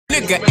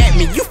Nigga at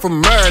me, you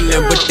from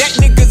Maryland, but that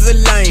nigga's a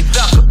lame.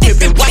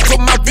 Pippin', watch your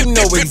mouth, you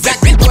know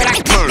exactly what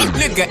I claim.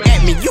 Nigga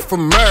at me, you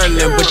from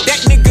Maryland, but that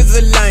nigga's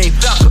a lame.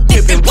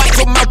 Pippin', watch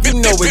your mouth, you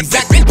know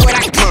exactly what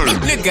I claim.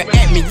 Nigga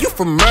at me, you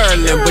from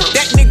Maryland, but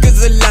that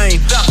nigga's a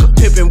lame.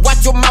 Pippin',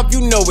 watch your mouth,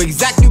 you know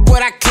exactly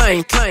what I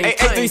claim. Hey,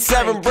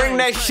 837, bring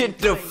that shit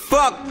the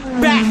fuck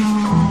back.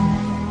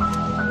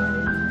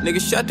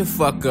 Nigga, shut the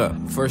fuck up,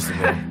 first of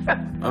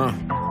all.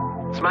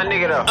 It's my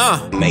nigga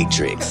though.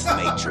 Matrix.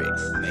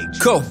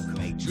 Cool.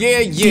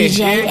 Yeah.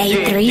 DJ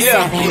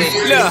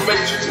 837. Look,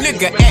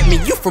 nigga at me,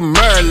 you from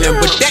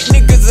Maryland, but that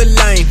nigga's a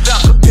lame.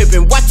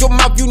 Pippin', watch your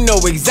mouth, you know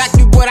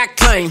exactly what I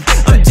claim.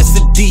 I'm just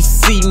a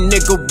DC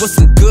nigga with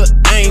some good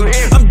aim.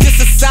 I'm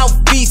just a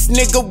Southeast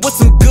nigga with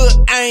some good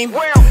aim.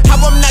 How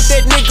I'm not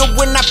that nigga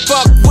when I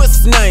fuck,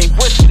 what's name?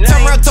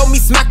 Turn around, told me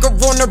smack her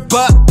on her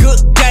butt,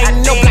 good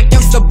game. No black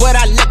youngster, but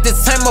I let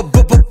this hammer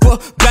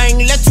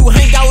bang. Let you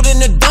hang out in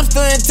the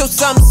dumpster until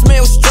something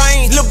smells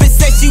strange. Lil' bitch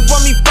said she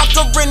want me, fuck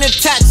her and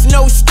attach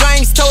no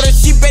strings. Told her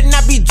she better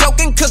not be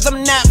joking, cause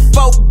I'm not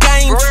 4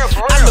 games.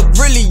 I look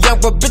really young,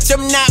 but bitch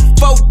I'm not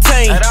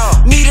 14.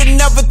 Need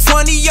another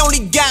 20,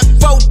 only got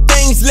 4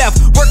 things left.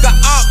 Work a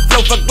art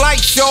flow for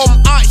Lightshow, I'm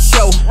art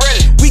show.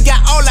 We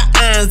got all the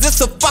irons,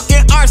 it's a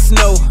fucking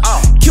arsenal.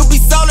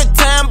 QBs all the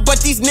time,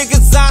 but these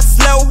niggas are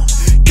slow.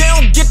 They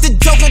don't get the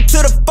joke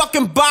until the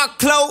fucking bar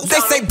closed.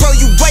 They say, bro,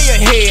 you way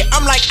ahead.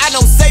 I'm like, I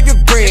don't save your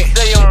bread.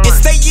 And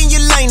stay in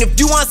your lane if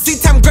you want to see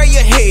time, gray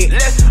your head.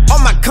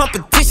 All my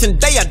competition,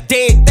 they are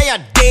dead.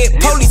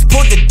 Police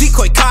pulled the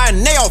decoy car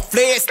and they all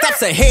fled.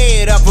 Steps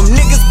ahead of them.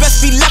 Niggas best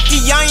be lucky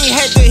I ain't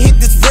had to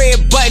hit this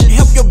red button.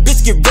 Help your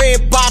bitch get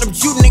red bottoms.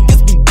 You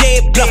niggas be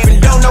dead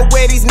bluffing. Don't know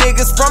where these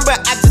niggas from,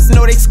 but I just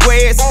know they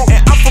squares. And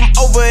I'm from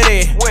over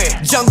there,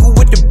 jungle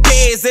with the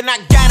bears. And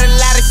I got a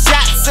lot of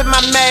shots in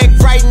my mag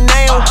right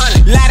now.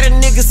 Lot of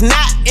niggas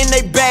not in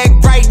they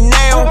bag right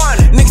now.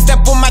 Niggas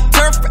step on my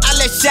turf, I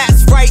let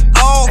shots right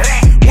off.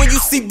 When you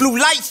see blue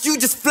lights, you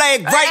just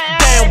flag right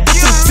down.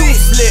 Bitch, I'm too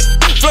slick,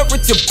 flirt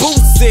with your boo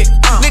sick.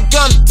 Nigga,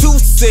 I'm too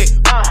sick,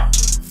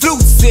 flu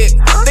sick.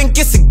 Think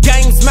it's a